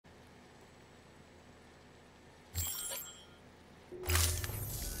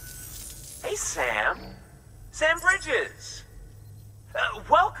Sam. Sam Bridges.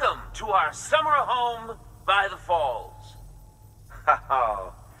 Welcome to our summer home by the falls.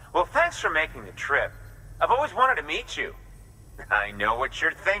 Oh, well, thanks for making the trip. I've always wanted to meet you. I know what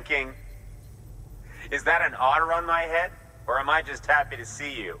you're thinking. Is that an otter on my head, or am I just happy to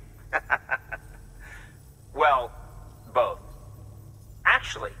see you? Well, both.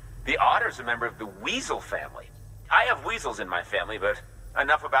 Actually, the otter's a member of the weasel family. I have weasels in my family, but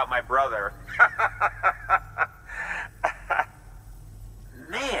enough about my brother.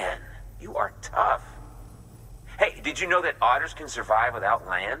 Man, you are tough. Hey, did you know that otters can survive without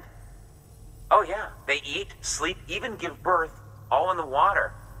land? Oh yeah, they eat, sleep, even give birth, all in the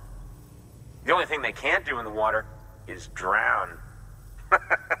water. The only thing they can't do in the water is drown.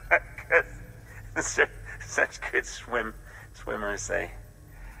 Such good swimmers, say.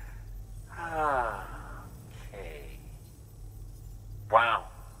 Okay. Wow,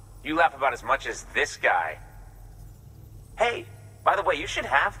 you laugh about as much as this guy. Hey, by the way, you should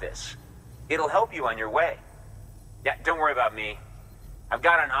have this. It'll help you on your way. Yeah, don't worry about me. I've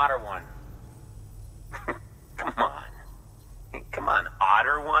got an otter one. Come on. Come on,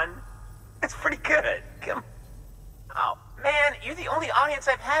 otter one? That's pretty good. Come. Oh, man, you're the only audience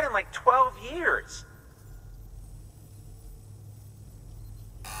I've had in like 12 years.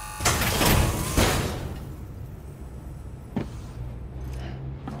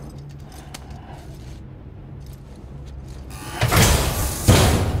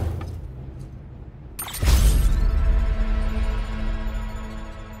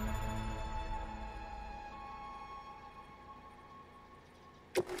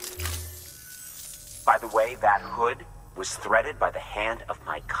 By the way, that hood was threaded by the hand of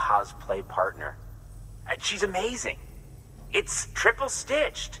my cosplay partner. And she's amazing. It's triple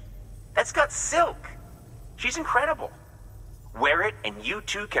stitched. That's got silk. She's incredible. Wear it and you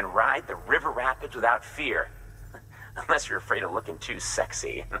too can ride the river rapids without fear. Unless you're afraid of looking too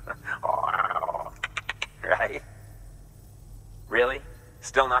sexy. Oh, right? Really?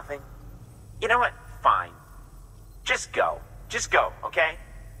 Still nothing? You know what? Fine. Just go. Just go, okay?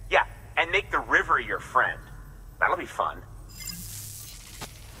 Yeah. And make the river your friend. That'll be fun.